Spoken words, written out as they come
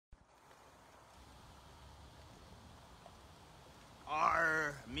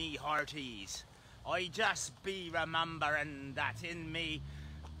hearties. I just be remembering that in me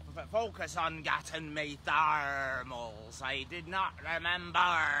focus on getting me thermals. I did not remember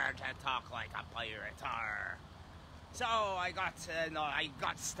to talk like a pirate. So I got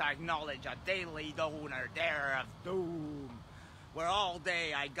to acknowledge a daily donor there of doom, where all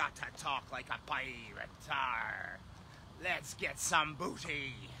day I got to talk like a pirate. Let's get some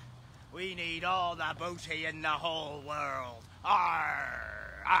booty. We need all the booty in the whole world.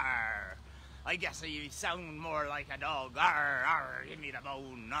 Arr, arr. I guess you sound more like a dog. Arr, arr, give me the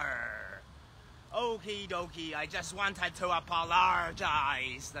bone. Arr. Okie dokie, I just wanted to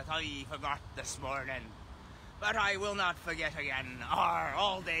apologize that I forgot this morning. But I will not forget again. Arr,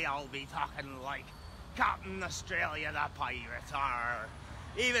 all day I'll be talking like Captain Australia the Pirate. Arr.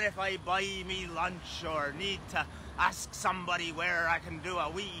 Even if I buy me lunch or need to ask somebody where I can do a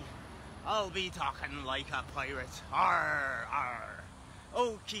wee, I'll be talking like a pirate. Arr, arr.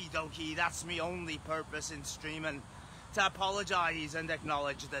 Okie dokie, that's me only purpose in streaming, to apologise and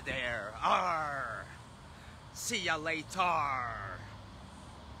acknowledge the dare. Arr. See ya later.